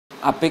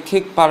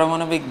আপেক্ষিক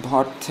পারমাণবিক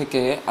ভর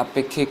থেকে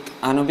আপেক্ষিক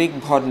আণবিক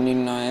ভর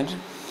নির্ণয়ের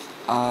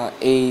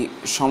এই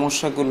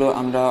সমস্যাগুলো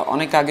আমরা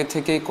অনেক আগে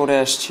থেকেই করে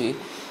আসছি।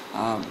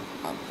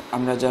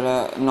 আমরা যারা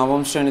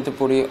নবম শ্রেণীতে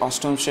পড়ি,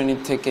 অষ্টম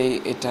শ্রেণীর থেকেই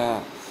এটা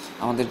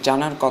আমাদের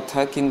জানার কথা,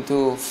 কিন্তু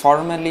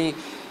ফর্মালি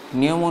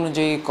নিয়ম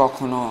অনুযায়ী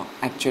কখনো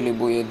অ্যাকচুয়ালি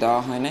বইয়ে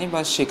দেওয়া হয় নাই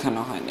বা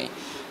শেখানো হয় নাই।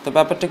 তো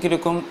ব্যাপারটা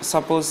কীরকম,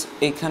 সাপোজ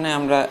এখানে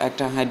আমরা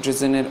একটা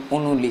হাইড্রোজেনের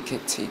অণু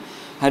লিখেছি।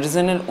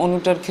 হাইড্রোজেনের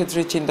অণুটার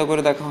ক্ষেত্রে চিন্তা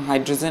করে দেখো,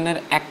 হাইড্রোজেনের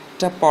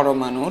একটা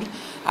পরমাণুর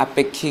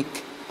আপেক্ষিক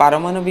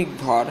পারমাণবিক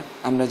ভর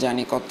আমরা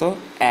জানি কত,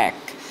 1।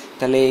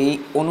 তাহলে এই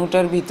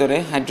অণুটার ভিতরে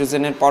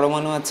হাইড্রোজেনের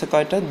পরমাণু আছে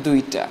কয়টা,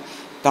 2টা।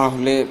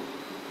 তাহলে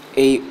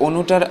এই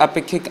অণুটার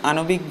আপেক্ষিক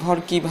আণবিক ভর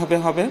কিভাবে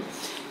হবে?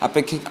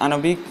 আপেক্ষিক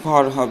আণবিক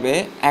ভর হবে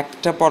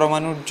একটা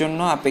পরমাণুর জন্য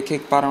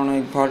আপেক্ষিক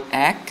পারমাণবিক ভর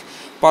 1,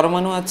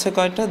 পরমাণু আছে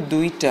কয়টা,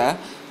 2টা।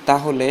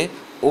 তাহলে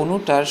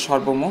অণুটার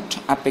সর্বমোট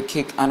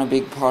আপেক্ষিক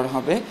আণবিক ভর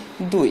হবে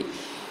 2।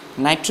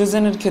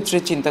 নাইট্রোজেনের ক্ষেত্রে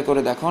চিন্তা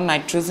করে দেখো,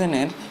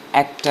 নাইট্রোজেনের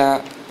একটা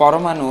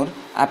পরমাণুর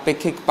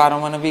আপেক্ষিক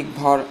পারমাণবিক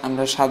ভর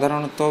আমরা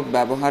সাধারণত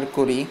ব্যবহার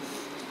করি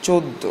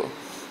 14।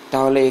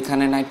 তাহলে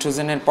এখানে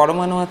নাইট্রোজেনের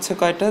পরমাণু আছে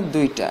কয়টা,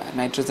 2টা।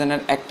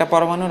 নাইট্রোজেনের একটা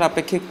পরমাণুর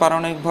আপেক্ষিক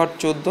পারমাণবিক ভর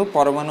 14,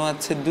 পরমাণু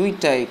আছে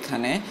 2টা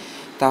এখানে।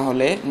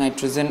 তাহলে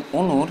নাইট্রোজেন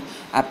অণুর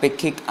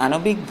আপেক্ষিক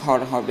আণবিক ভর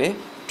হবে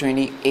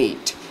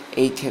 28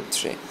 এই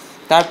ক্ষেত্রে।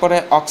 তারপরে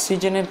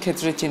অক্সিজেনের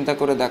ক্ষেত্রে চিন্তা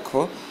করে দেখো,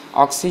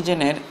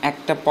 অক্সিজেনের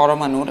একটা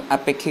পরমাণুর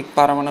আপেক্ষিক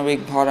পারমাণবিক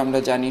ভর আমরা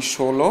জানি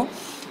 16।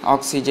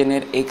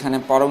 অক্সিজেনের এখানে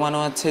পরমাণু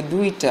আছে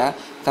 2টা,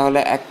 তাহলে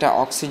একটা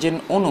অক্সিজেন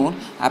অণুর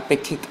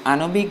আপেক্ষিক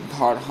আণবিক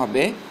ভর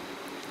হবে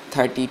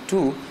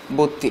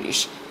 32।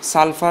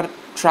 সালফার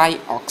ট্রাই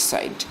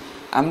অক্সাইড,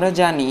 আমরা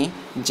জানি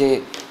যে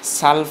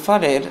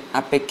সালফারের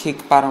আপেক্ষিক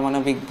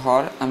পারমাণবিক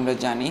ভর আমরা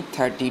জানি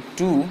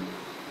 32,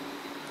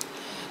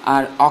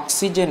 আর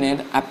অক্সিজেনের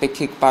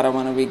আপেক্ষিক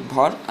পারমাণবিক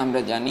ভর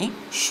আমরা জানি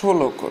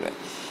 16 করে।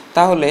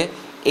 তাহলে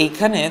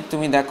এইখানে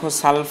তুমি দেখো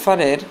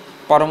সালফারের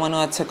পরমাণু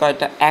আছে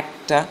কয়টা,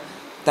 একটা।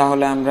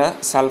 তাহলে আমরা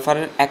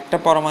সালফারের একটা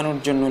পরমাণুর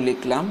জন্য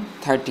লিখলাম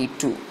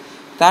 32।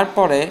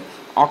 তারপরে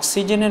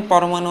অক্সিজেনের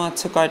পরমাণু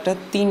আছে কয়টা,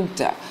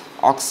 3টা।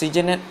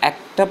 অক্সিজেনের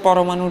একটা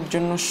পরমাণুর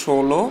জন্য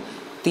 16,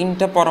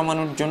 3টা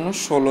পরমাণুর জন্য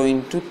 16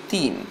 ×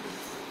 3।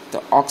 তো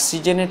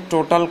অক্সিজেনের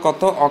টোটাল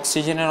কত,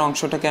 অক্সিজেনের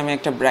অংশটাকে আমি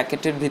একটা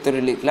ব্র্যাকেটের ভিতরে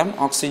লিখলাম।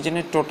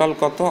 অক্সিজেনের টোটাল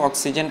কত,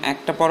 অক্সিজেন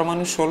একটা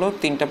পরমাণু 16,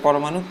 3টা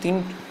পরমাণু 3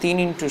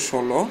 ×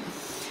 16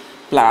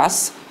 প্লাস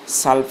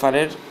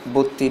সালফারের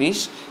 32।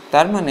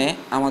 তার মানে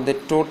আমাদের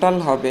টোটাল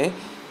হবে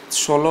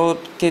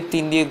 16কে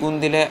 3 দিয়ে গুণ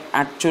দিলে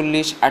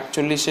 48,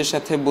 48-এর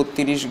সাথে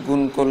 32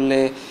 গুণ করলে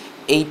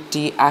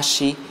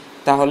 80।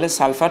 তাহলে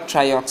সালফার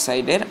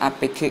ট্রাইঅক্সাইডের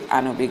আপেক্ষিক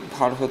আণবিক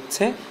ভর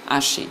হচ্ছে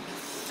 80।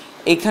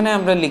 এখানে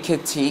আমরা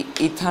লিখেছি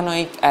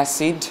ইথানোয়িক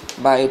অ্যাসিড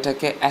বা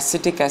এটাকে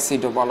অ্যাসিটিক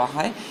অ্যাসিডও বলা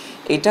হয়।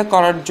 এটা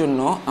করার জন্য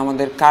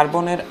আমাদের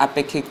কার্বনের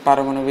আপেক্ষিক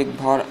পারমাণবিক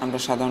ভর আমরা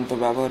সাধারণত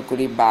ব্যবহার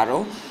করি 12,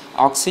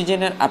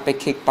 অক্সিজেনের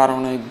আপেক্ষিক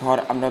পারমাণবিক ভর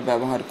আমরা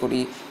ব্যবহার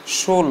করি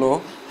 16,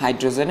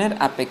 হাইড্রোজেনের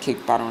আপেক্ষিক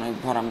পারমাণবিক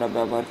ভর আমরা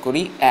ব্যবহার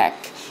করি 1।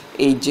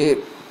 এই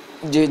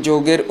যে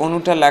যৌগের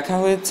অণুটা লেখা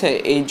হয়েছে,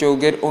 এই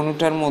যৌগের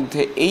অণুটার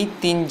মধ্যে এই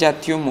 3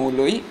 জাতীয়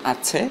মৌলই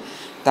আছে।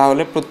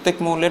 তাহলে প্রত্যেক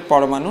মৌলের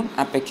পরমাণুর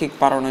আপেক্ষিক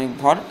পারমাণবিক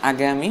ভর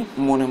আগে আমি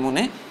মনে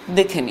মনে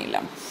দেখে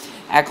নিলাম।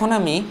 এখন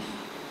আমি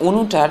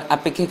অণুটার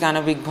আপেক্ষিক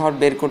আণবিক ভর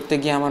বের করতে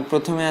গিয়ে আমার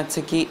প্রথমে আছে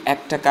কি,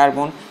 একটা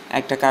কার্বন,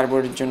 একটা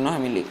কার্বনের জন্য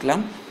আমি লিখলাম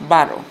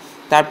 12।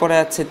 তারপরে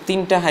আছে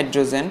 3টা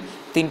হাইড্রোজেন,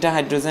 3টা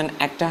হাইড্রোজেন,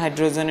 একটা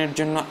হাইড্রোজেনের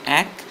জন্য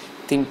 1,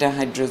 3টা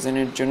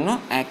হাইড্রোজেনের জন্য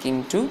 1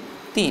 ×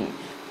 3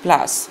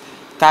 প্লাস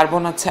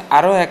কার্বন আছে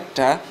আরও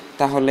একটা,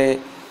 তাহলে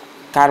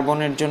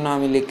কার্বনের জন্য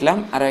আমি লিখলাম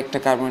আরও একটা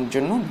কার্বনের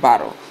জন্য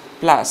 12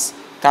 প্লাস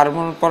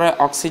কার্বনের পরে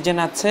অক্সিজেন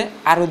আছে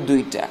আরও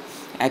 2টা,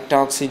 একটা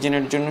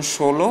অক্সিজেনের জন্য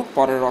 16,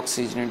 পরের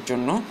অক্সিজেনের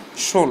জন্য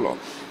 16।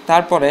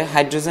 তারপরে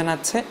হাইড্রোজেন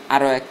আছে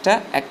আরও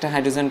একটা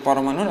হাইড্রোজেন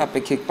পরমাণুর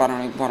আপেক্ষিক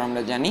পারমাণবিক ভর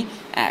আমরা জানি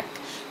 1।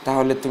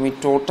 তাহলে তুমি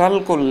টোটাল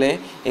করলে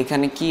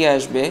এখানে কি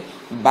আসবে,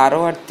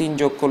 12 আর 3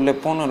 যোগ করলে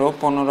 15,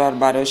 15 আর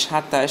 12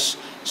 27,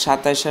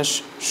 27 আর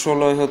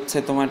 16 হচ্ছে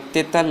তোমার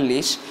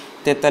 43,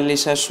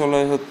 43 আর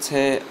 16 হচ্ছে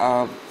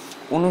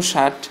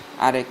 59,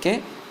 আর একে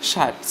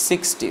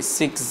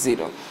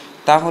 60।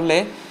 তাহলে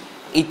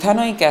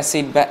ইথানোয়িক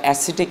অ্যাসিড বা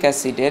অ্যাসিটিক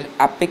অ্যাসিডের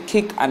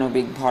আপেক্ষিক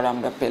আণবিক ভর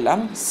আমরা পেলাম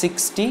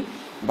 60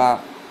 বা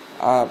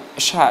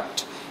 60।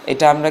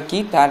 এটা আমরা কি,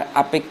 তার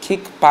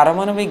আপেক্ষিক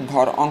পারমাণবিক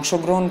ভর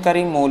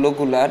অংশগ্রহণকারী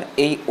মৌলগুলার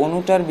এই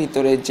অণুটার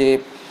ভিতরে যে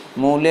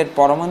মৌলের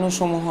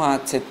পরমাণুসমূহ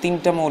আছে,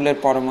 3টা মৌলের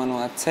পরমাণু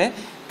আছে,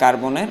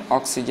 কার্বনের,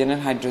 অক্সিজেনের,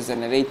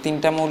 হাইড্রোজেনের, এই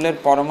 3টা মৌলের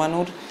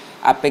পরমাণুর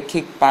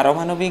আপেক্ষিক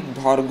পারমাণবিক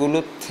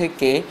ভরগুলোর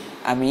থেকে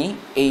আমি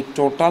এই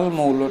টোটাল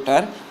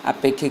মৌলটার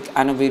আপেক্ষিক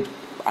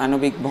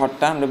আণবিক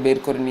ভরটা আমরা বের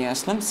করে নিয়ে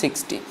আসলাম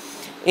 60।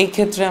 এই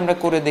ক্ষেত্রে আমরা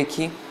করে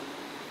দেখি।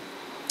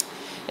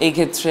 এই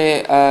ক্ষেত্রে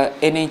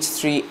NH3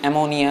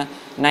 অ্যামোনিয়া,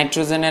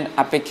 নাইট্রোজেনের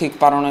আপেক্ষিক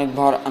পারমাণবিক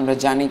ভর আমরা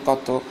জানি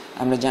কত,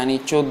 আমরা জানি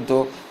 14।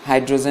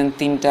 হাইড্রোজেন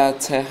 3টা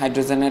আছে,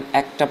 হাইড্রোজেনের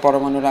একটা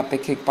পরমাণুর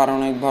আপেক্ষিক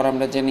পারমাণবিক ভর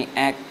আমরা জানি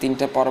 1,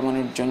 3টা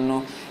পরমাণুর জন্য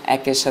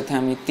একের সাথে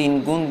আমি 3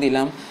 গুণ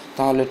দিলাম,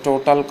 তাহলে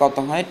টোটাল কত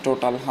হয়?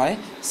 টোটাল হয়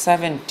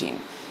 17।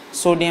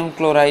 সোডিয়াম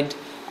ক্লোরাইড,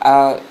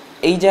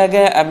 এই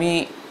জায়গায় আমি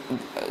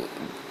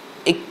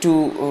একটু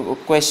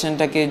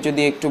কোয়েশ্চেনটাকে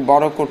যদি একটু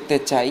বড় করতে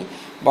চাই,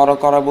 বড়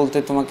করা বলতে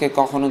তোমাকে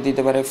কখনো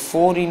দিতে পারে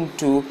 4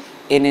 ইন্টু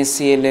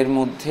NaCl এর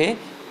মধ্যে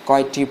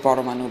কয়টি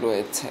পরমাণু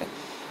রয়েছে।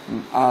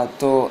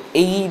 তো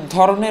এই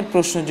ধরনের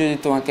প্রশ্ন যদি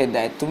তোমাকে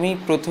দেয়, তুমি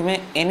প্রথমে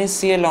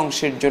NaCl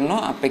অংশের জন্য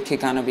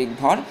আপেক্ষিক আণবিক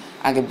ভর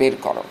আগে বের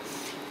করো।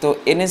 তো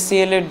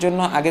NaCl এর জন্য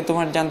আগে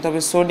তোমার জানতে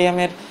হবে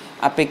সোডিয়ামের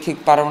আপেক্ষিক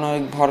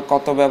পারমাণবিক ভর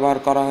কত ব্যবহার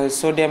করা হয়।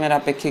 সোডিয়ামের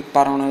আপেক্ষিক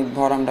পারমাণবিক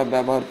ভর আমরা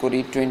ব্যবহার করি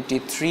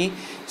 23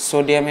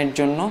 সোডিয়ামের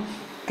জন্য।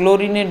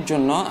 ক্লোরিনের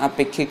জন্য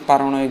আপেক্ষিক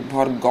পারমাণবিক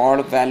ভর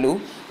গড় ভ্যালু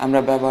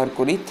আমরা ব্যবহার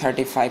করি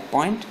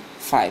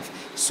 35.5।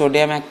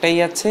 সোডিয়াম একটাই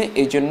আছে,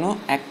 এই জন্য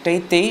একটাই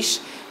 23।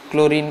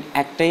 ক্লোরিন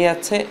একটাই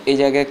আছে, এই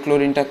জায়গায়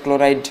ক্লোরিনটা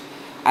ক্লোরাইড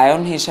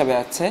আয়ন হিসাবে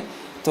আছে,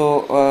 তো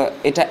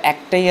এটা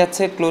একটাই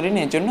আছে ক্লোরিন,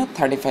 এই জন্য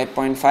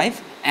 35.5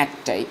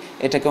 একটাই,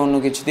 এটাকে অন্য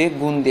কিছু দিয়ে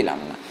গুণ দিলাম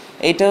না।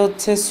 এটা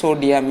হচ্ছে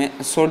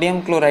সোডিয়াম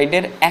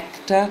ক্লোরাইডের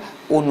একটা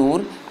অণুর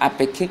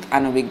আপেক্ষিক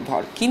আণবিক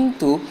ভর।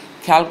 কিন্তু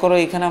খেয়াল করো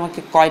এখানে আমাকে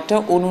কয়টা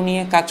অণু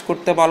নিয়ে কাজ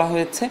করতে বলা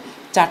হয়েছে?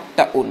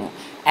 4টা অণু।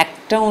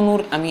 একটা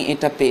অণুর আমি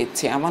এটা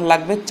পেয়েছি, আমার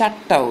লাগবে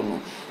 4টা অণু,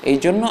 এই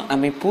জন্য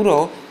আমি পুরো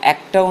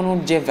একটা অণুর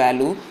যে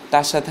ভ্যালু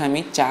তার সাথে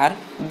আমি 4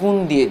 গুণ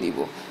দিয়ে দিব।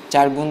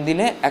 4 গুণ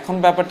দিলে এখন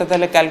ব্যাপারটা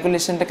তাহলে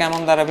ক্যালকুলেশনটা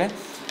কেমন দাঁড়াবে?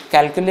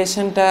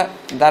 ক্যালকুলেশনটা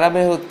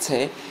দাঁড়াবে হচ্ছে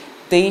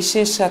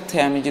 23-এর সাথে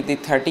আমি যদি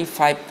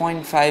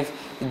 35.5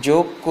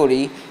 যোগ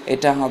করি,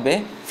 এটা হবে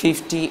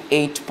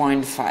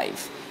 58.5।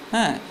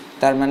 হ্যাঁ,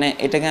 তার মানে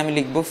এটাকে আমি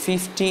লিখব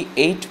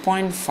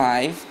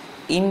 58.5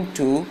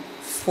 ইন্টু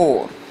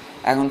 4।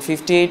 এখন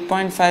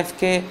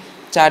 58.5কে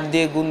 4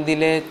 দিয়ে গুণ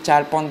দিলে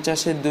 4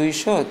 50-এ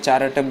 200, 4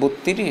 8-এ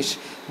 32,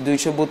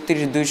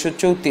 232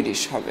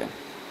 234 হবে,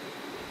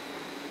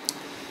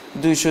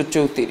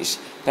 234।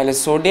 তাহলে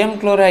সোডিয়াম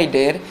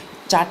ক্লোরাইডের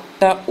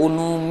 4টা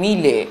অণু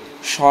মিলে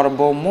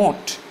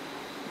সর্বমোট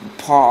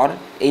ভর,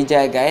 এই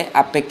জায়গায়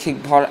আপেক্ষিক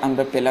ভর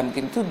আমরা পেলাম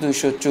কিন্তু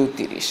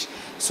 234।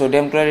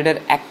 সোডিয়াম ক্লোরাইডের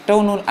একটা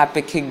অণুর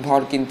আপেক্ষিক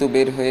ভর কিন্তু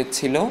বের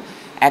হয়েছিল,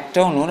 একটা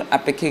অণুর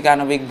আপেক্ষিক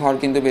আণবিক ভর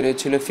কিন্তু বের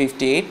হয়েছিল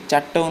 58।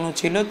 4টা অণু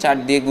ছিল, 4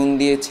 দিয়ে গুণ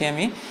দিয়েছি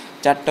আমি,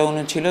 4টা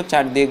অণু ছিল,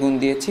 4 দিয়ে গুণ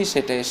দিয়েছি,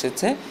 সেটা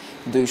এসেছে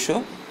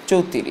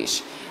 234।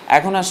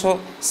 এখন আসো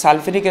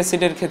সালফিউরিক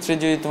অ্যাসিডের ক্ষেত্রে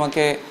যদি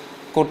তোমাকে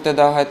করতে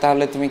দেওয়া হয়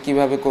তাহলে তুমি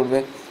কিভাবে করবে?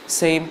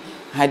 সেম,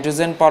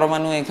 হাইড্রোজেন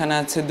পরমাণু এখানে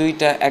আছে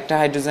 2টা, একটা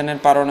হাইড্রোজেনের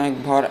পারমাণবিক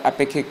ভর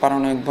আপেক্ষিক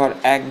পারমাণবিক ভর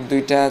 1,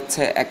 2টা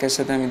আছে, একের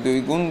সাথে আমি 2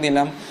 গুণ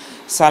দিলাম।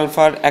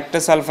 সালফার, একটা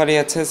সালফারই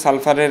আছে,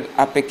 সালফারের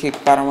আপেক্ষিক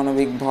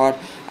পারমাণবিক ভর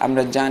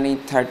আমরা জানি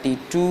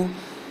 32,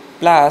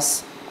 প্লাস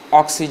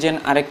অক্সিজেন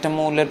আরেকটা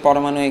মৌলের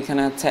পরমাণু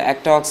এখানে আছে,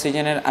 একটা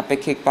অক্সিজেনের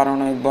আপেক্ষিক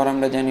পারমাণবিক ভর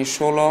আমরা জানি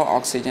 16,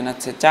 অক্সিজেন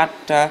আছে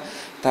 4টা,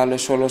 তাহলে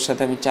 16-এর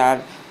সাথে আমি 4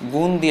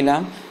 গুণ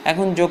দিলাম।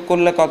 এখন যোগ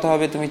করলে কত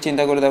হবে তুমি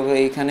চিন্তা করে দেখো,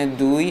 এইখানে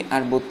 2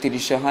 আর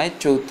 32-এ হয়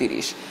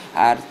 34,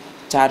 আর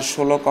 4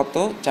 16 কত?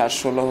 4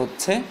 16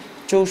 হচ্ছে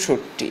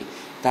 64,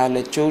 তাহলে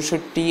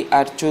 64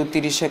 আর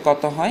 34-এ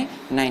কত হয়?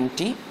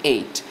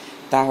 98।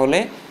 তাহলে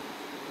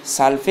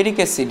সালফিউরিক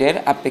অ্যাসিডের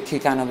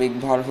আপেক্ষিক আণবিক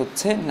ভর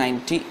হচ্ছে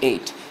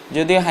 98।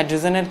 যদিও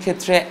হাইড্রোজেনের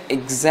ক্ষেত্রে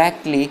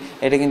এক্স্যাক্টলি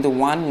এটা কিন্তু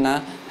 1 না,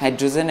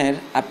 হাইড্রোজেনের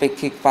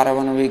আপেক্ষিক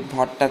পারমাণবিক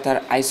ভরটা তার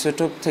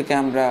আইসোটোপ থেকে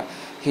আমরা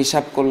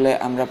হিসাব করলে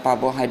আমরা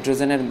পাবো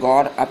হাইড্রোজেনের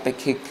গড়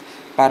আপেক্ষিক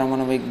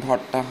পারমাণবিক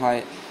ভরটা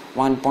হয়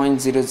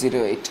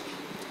 1.008।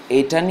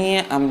 এটা নিয়ে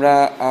আমরা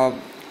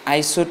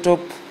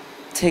আইসোটোপ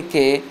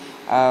থেকে,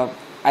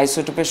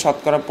 আইসোটোপের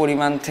শতকরা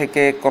পরিমাণ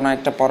থেকে কোনো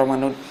একটা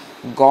পরমাণুর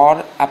গড়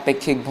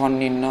আপেক্ষিক ভর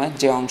নির্ণয়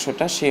যে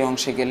অংশটা, সেই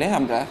অংশে গেলে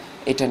আমরা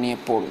এটা নিয়ে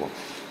পড়ব।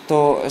 তো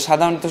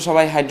সাধারণত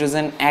সবাই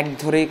হাইড্রোজেন 1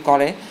 ধরেই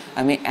করে,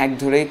 আমি 1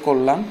 ধরেই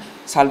করলাম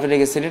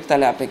সালফিউরিক অ্যাসিডের,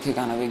 তাহলে আপেক্ষিক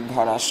আণবিক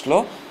ভর আসলো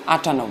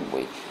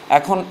 98।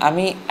 এখন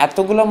আমি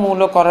এতগুলো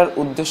মৌল করার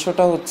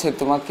উদ্দেশ্যটা হচ্ছে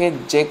তোমাকে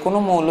যে কোনো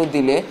মৌল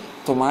দিলে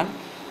তোমার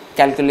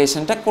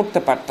ক্যালকুলেশনটা করতে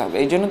পারতে হবে।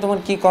 এই জন্য তোমার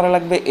কী করা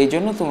লাগবে? এই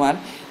জন্য তোমার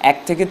 1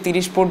 থেকে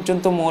 30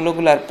 পর্যন্ত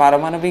মৌলগুলার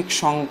পারমাণবিক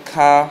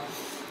সংখ্যা,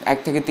 1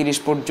 থেকে 30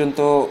 পর্যন্ত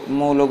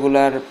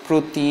মৌলগুলার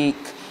প্রতীক,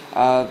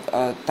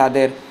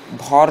 তাদের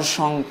ভর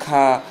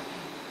সংখ্যা,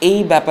 এই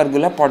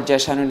ব্যাপারগুলো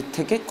পর্যায় সারণী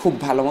থেকে খুব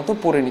ভালো মতো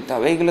পড়ে নিতে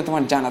হবে। এইগুলো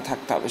তোমার জানা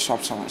থাকতে হবে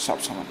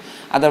সবসময়,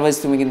 আদারওয়াইজ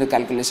তুমি কিন্তু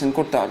ক্যালকুলেশন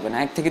করতে পারবে না।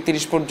 1 থেকে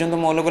 30 পর্যন্ত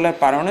মৌলগুলোর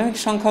পারমাণবিক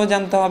সংখ্যাও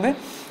জানতে হবে,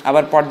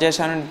 আবার পর্যায়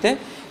সারণীতে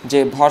যে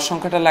ভর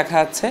সংখ্যাটা লেখা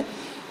আছে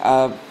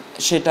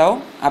সেটাও,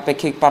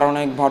 আপেক্ষিক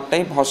পারমাণবিক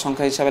ভরটাই ভর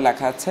সংখ্যা হিসাবে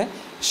লেখা আছে,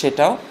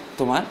 সেটাও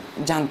তোমার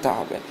জানতে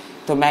হবে।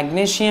 তো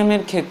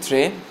ম্যাগনেসিয়ামের ক্ষেত্রে,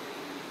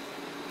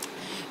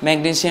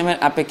 ম্যাগনেসিয়ামের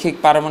আপেক্ষিক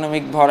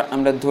পারমাণবিক ভর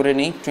আমরা ধরে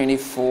নিই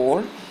 24,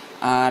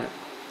 আর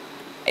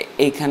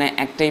এইখানে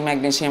একটাই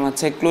ম্যাগনেসিয়াম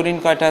আছে। ক্লোরিন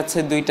কয়টা আছে?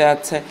 2টা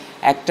আছে।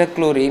 একটা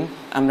ক্লোরিন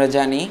আমরা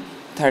জানি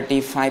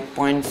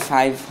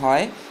 35.5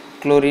 হয়,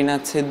 ক্লোরিন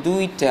আছে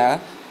 2টা,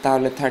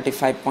 তাহলে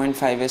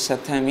 35.5-এর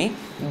সাথে আমি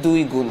 2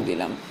 গুণ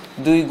দিলাম।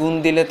 2 গুণ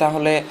দিলে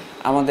তাহলে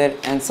আমাদের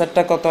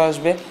অ্যান্সারটা কত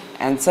আসবে?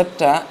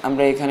 অ্যান্সারটা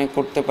আমরা এখানে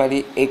করতে পারি,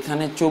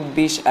 এখানে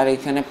 24 আর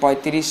এখানে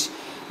 35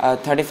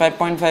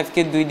 35.5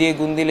 কে 2 দিয়ে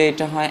গুণ দিলে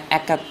এটা হয়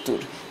 71।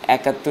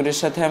 71-এর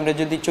সাথে আমরা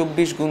যদি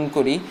 24 গুণ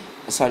করি,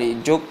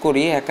 যোগ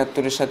করি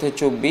 71-এর সাথে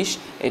 24,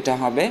 এটা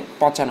হবে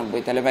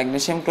 95। তাহলে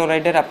ম্যাগনেসিয়াম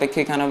ক্লোরাইডের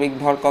আপেক্ষিক আণবিক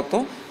ভর কত?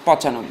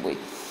 95।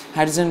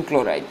 হাইড্রোজেন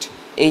ক্লোরাইড,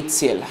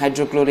 HCl,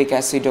 হাইড্রোক্লোরিক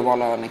অ্যাসিডও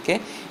বলা অনেকে।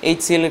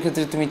 HCl এর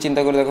ক্ষেত্রে তুমি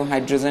চিন্তা করে দেখো,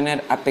 হাইড্রোজেনের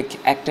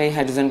একটাই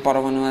হাইড্রোজেন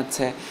পরমাণু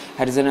আছে,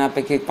 হাইড্রোজেনের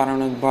আপেক্ষিক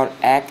পারমাণবিক ভর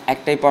 1,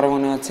 একটাই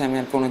পরমাণু আছে, আমি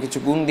আর কোনো কিছু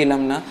গুণ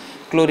দিলাম না।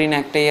 ক্লোরিন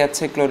একটাই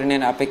আছে,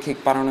 ক্লোরিনের আপেক্ষিক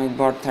পারমাণবিক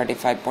ভর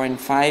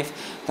 35.5।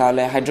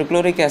 তাহলে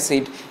হাইড্রোক্লোরিক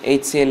অ্যাসিড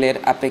HCl এর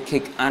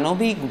আপেক্ষিক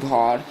আণবিক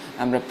ভর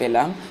আমরা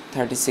পেলাম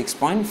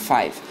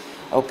 36.5।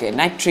 ওকে,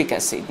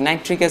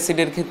 নাইট্রিক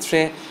অ্যাসিডের ক্ষেত্রে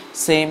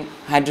সেম,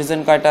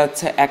 হাইড্রোজেন কয়টা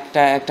আছে?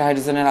 একটা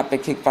হাইড্রোজেনের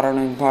আপেক্ষিক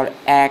পারমাণবিক ভর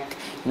 1।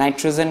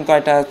 নাইট্রোজেন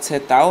কয়টা আছে?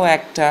 তাও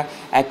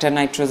একটা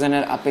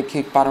নাইট্রোজেনের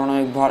আপেক্ষিক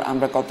পারমাণবিক ভর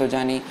আমরা কত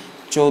জানি?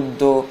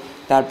 14।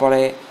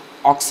 তারপরে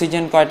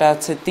অক্সিজেন কয়টা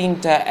আছে?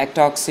 3টা,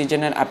 একটা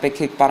অক্সিজেনের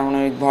আপেক্ষিক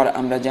পারমাণবিক ভর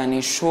আমরা জানি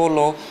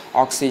 16।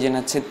 অক্সিজেন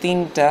আছে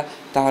 3টা,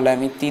 তাহলে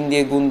আমি 3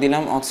 দিয়ে গুণ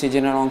দিলাম,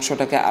 অক্সিজেনের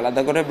অংশটাকে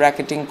আলাদা করে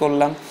ব্র্যাকেটিং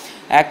করলাম।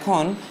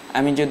 এখন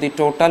আমি যদি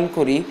টোটাল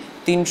করি,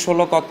 3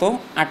 16 কত?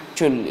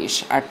 48।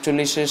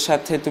 48-এর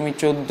সাথে তুমি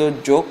 14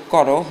 যোগ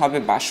করো, হবে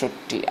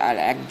 62, আর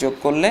 1 যোগ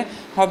করলে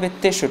হবে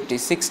 63,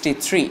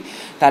 63।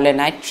 তাহলে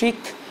নাইট্রিক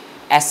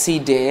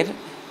অ্যাসিডের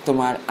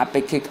তোমার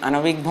আপেক্ষিক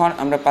আণবিক ভর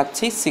আমরা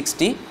পাচ্ছি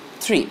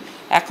 63।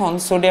 এখন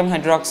সোডিয়াম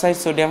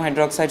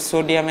হাইড্রোক্সাইড,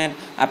 সোডিয়ামের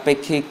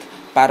আপেক্ষিক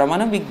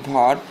পারমাণবিক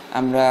ভর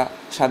আমরা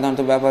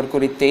সাধারণত ব্যবহার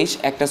করি 23।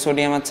 একটা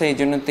সোডিয়াম আছে, এই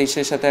জন্য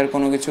 23-এর সাথে আর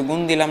কোনো কিছু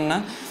গুণ দিলাম না।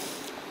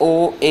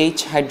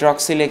 OH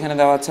হাইড্রক্সিল এখানে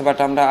দেওয়া আছে, বাট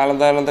আমরা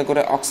আলাদা আলাদা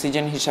করে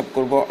অক্সিজেন হিসাব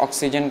করব।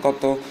 অক্সিজেন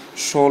কত?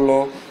 16,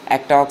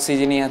 একটা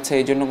অক্সিজেনই আছে,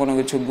 এই জন্য কোনো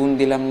কিছু গুণ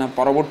দিলাম না।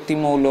 পরবর্তী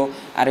মৌল,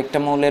 আরেকটা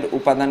মৌলের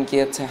উপাদান কি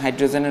আছে?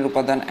 হাইড্রোজেনের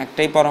উপাদান,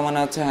 একটাই পরমাণু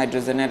আছে,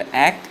 হাইড্রোজেনের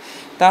 1।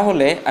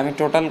 তাহলে আমি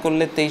টোটাল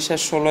করলে 23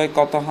 আর 16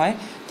 কত হয়?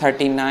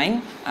 39,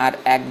 আর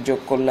 1 যোগ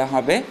করলে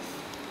হবে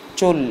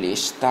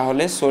 40।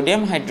 তাহলে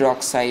সোডিয়াম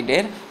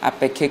হাইড্রোক্সাইডের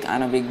আপেক্ষিক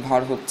আণবিক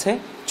ভর হচ্ছে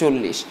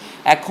 40।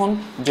 এখন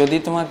যদি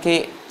তোমাকে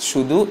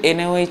শুধু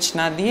NaOH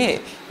না দিয়ে,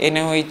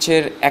 NaOH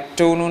এর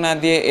একটা অণু না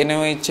দিয়ে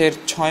NaOH এর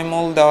 6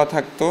 মোল দেওয়া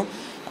থাকতো,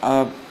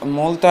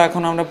 মোল তো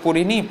এখন আমরা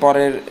পড়িনি,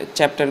 পরের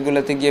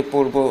চ্যাপ্টারগুলোতে গিয়ে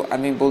পড়বো,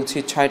 আমি বলছি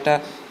 6টা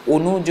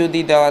অণু যদি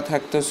দেওয়া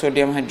থাকতো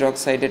সোডিয়াম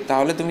হাইড্রোক্সাইডের,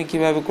 তাহলে তুমি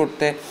কিভাবে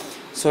করতে?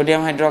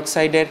 সোডিয়াম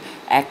হাইড্রোক্সাইডের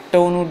একটা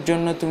অণুর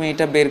জন্য তুমি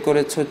এটা বের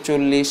করেছো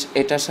 40,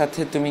 এটার সাথে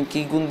তুমি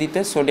কি গুণ দিতে?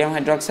 সোডিয়াম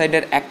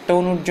হাইড্রোক্সাইডের একটা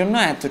অণুর জন্য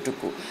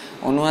এতটুকু,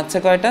 অণু আছে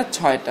কয়টা?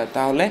 6টা,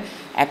 তাহলে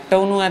একটা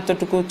অণু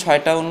এতটুকু,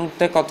 6টা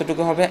অণুতে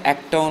কতটুকু হবে?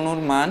 একটা অণুর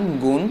মান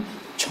গুণ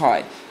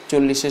 6,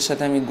 40-এর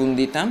সাথে আমি গুণ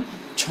দিতাম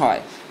 6।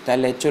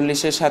 তাহলে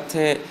 40-এর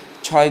সাথে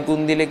 6 গুণ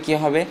দিলে কি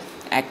হবে?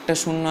 একটা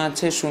শূন্য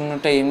আছে,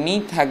 শূন্যটা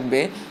এমনিই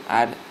থাকবে,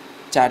 আর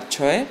 4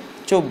 6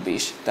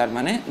 24, তার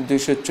মানে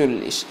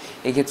 240।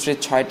 এক্ষেত্রে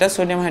 6টা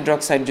সোডিয়াম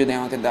হাইড্রোক্সাইড যদি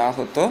আমাকে দেওয়া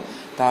হতো,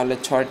 তাহলে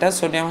 6টা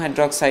সোডিয়াম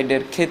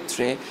হাইড্রোক্সাইডের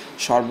ক্ষেত্রে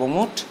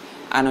সর্বমোট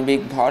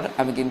আণবিক ভর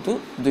আমি কিন্তু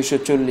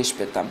 240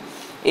 পেতাম।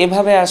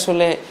 এভাবে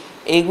আসলে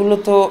এইগুলো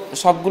তো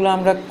সবগুলো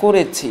আমরা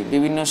করেছি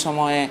বিভিন্ন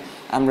সময়ে,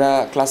 আমরা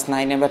ক্লাস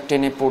 9-এ বা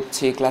 10-এ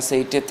পড়ছি, ক্লাস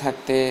 8-এ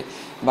থাকতে,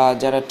 বা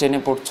যারা 10-এ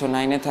পড়ছো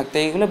 9-এ থাকতে,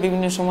 এইগুলো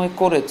বিভিন্ন সময়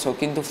করেছো,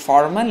 কিন্তু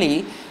ফর্মালি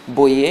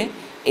বইয়ে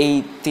এই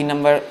 3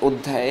 নম্বর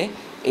অধ্যায়ে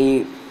এই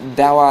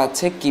দেওয়া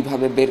আছে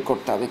কিভাবে বের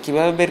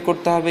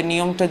করতে হবে।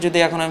 নিয়মটা যদি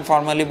এখন আমি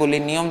ফর্মালি বলি,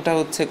 নিয়মটা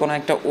হচ্ছে কোনো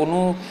একটা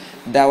অণু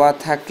দেওয়া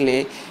থাকলে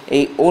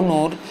এই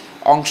অণুর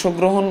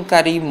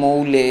অংশগ্রহণকারী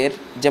মৌলের,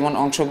 যেমন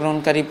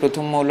অংশগ্রহণকারী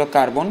প্রথম মৌল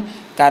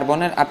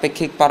কার্বনের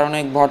আপেক্ষিক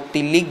পারমাণবিক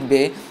ভরটি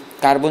লিখবে।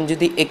 কার্বন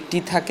যদি একটি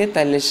থাকে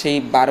তাহলে সেই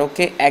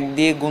 12কে 1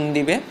 দিয়ে গুণ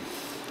দিবে,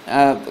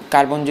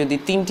 কার্বন যদি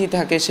 3টি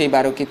থাকে সেই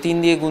 12কে 3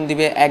 দিয়ে গুণ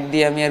দিবে, 1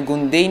 দিয়ে আমি আর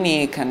গুণ দেইনি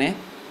এখানে।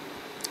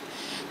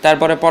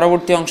 তারপরে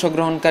পরবর্তী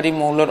অংশগ্রহণকারী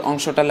মৌলের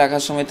অংশটা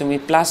লেখার সময় তুমি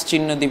প্লাস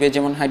চিহ্ন দিবে,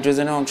 যেমন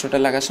হাইড্রোজেনের অংশটা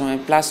লেখার সময়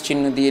প্লাস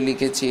চিহ্ন দিয়ে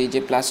লিখেছি, এই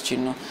যে প্লাস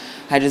চিহ্ন।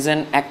 হাইড্রোজেন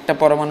একটা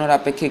পরমাণুর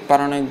আপেক্ষিক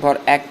পারমাণবিক ভর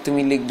 1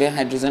 তুমি লিখবে,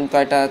 হাইড্রোজেন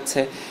কয়টা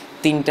আছে?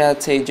 3টা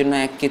আছে, এই জন্য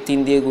 1কে 3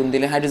 দিয়ে গুণ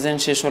দিলে হাইড্রোজেন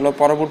শেষ হলো।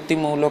 পরবর্তী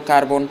মৌল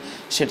কার্বন,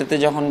 সেটাতে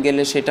যখন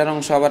গেলে সেটার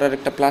অংশ আবার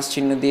আরেকটা প্লাস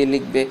চিহ্ন দিয়ে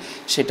লিখবে,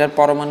 সেটার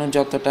পরমাণু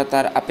যতটা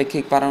তার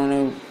আপেক্ষিক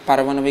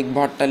পারমাণবিক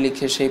ভরটা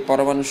লিখে সেই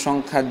পরমাণুর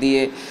সংখ্যা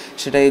দিয়ে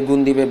সেটাকে গুণ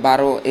দিবে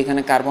 12।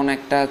 এখানে কার্বন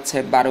একটা আছে,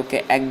 12কে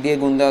 1 দিয়ে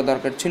গুণ দেওয়া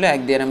দরকার ছিল,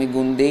 1 দিয়ে আমি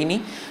গুণ দেইনি।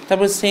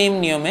 তারপর সেম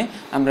নিয়মে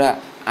আমরা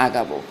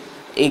আগাবো।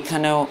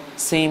 এইখানেও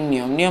সেম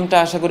নিয়মটা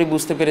আশা করি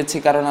বুঝতে পেরেছি,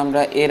 কারণ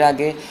আমরা এর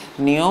আগে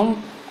নিয়ম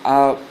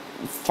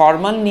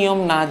ফর্মাল নিয়ম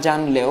না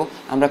জানলেও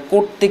আমরা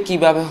করতে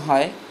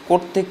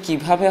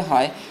কিভাবে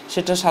হয়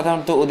সেটা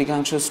সাধারণত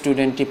অধিকাংশ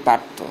স্টুডেন্টই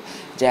পারত,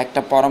 যে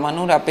একটা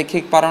পরমাণুর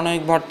আপেক্ষিক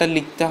পারমাণবিক ভরটা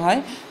লিখতে হয়,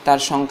 তার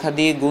সংখ্যা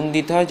দিয়ে গুণ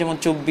দিতে হয়। যেমন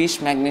 24,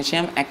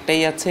 ম্যাগনেসিয়াম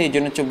একটাই আছে, এই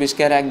জন্য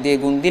 24কে আর 1 দিয়ে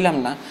গুণ দিলাম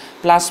না।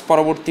 প্লাস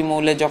পরবর্তী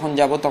মৌলে যখন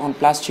যাব তখন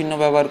প্লাস চিহ্ন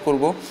ব্যবহার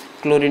করব।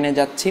 ক্লোরিনে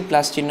যাচ্ছি,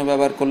 প্লাস চিহ্ন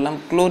ব্যবহার করলাম।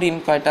 ক্লোরিন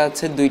কয়টা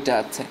আছে? 2টা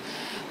আছে,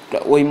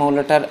 ওই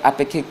মৌলটার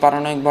আপেক্ষিক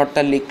পারমাণবিক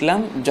ভরটা লিখলাম,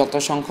 যত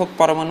সংখ্যক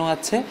পরমাণু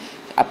আছে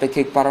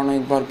আপেক্ষিক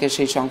পারমাণবিক ভরকে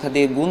সেই সংখ্যা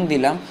দিয়ে গুণ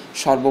দিলাম,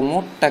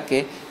 সর্বমোটটাকে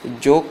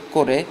যোগ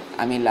করে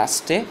আমি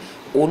লাস্টে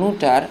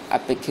অণুটার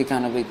আপেক্ষিক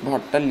আণবিক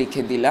ভরটা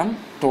লিখে দিলাম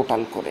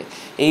টোটাল করে।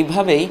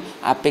 এইভাবেই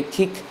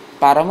আপেক্ষিক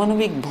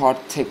পারমাণবিক ভর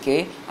থেকে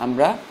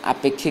আমরা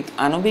আপেক্ষিক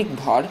আণবিক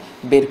ভর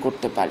বের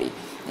করতে পারি।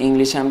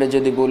 ইংলিশে আমরা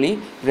যদি বলি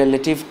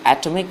রিলেটিভ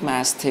অ্যাটমিক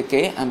মাস থেকে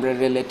আমরা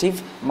রিলেটিভ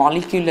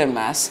মলিকিউলার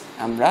মাস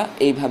আমরা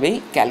এইভাবেই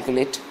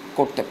ক্যালকুলেট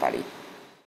করতে পারি।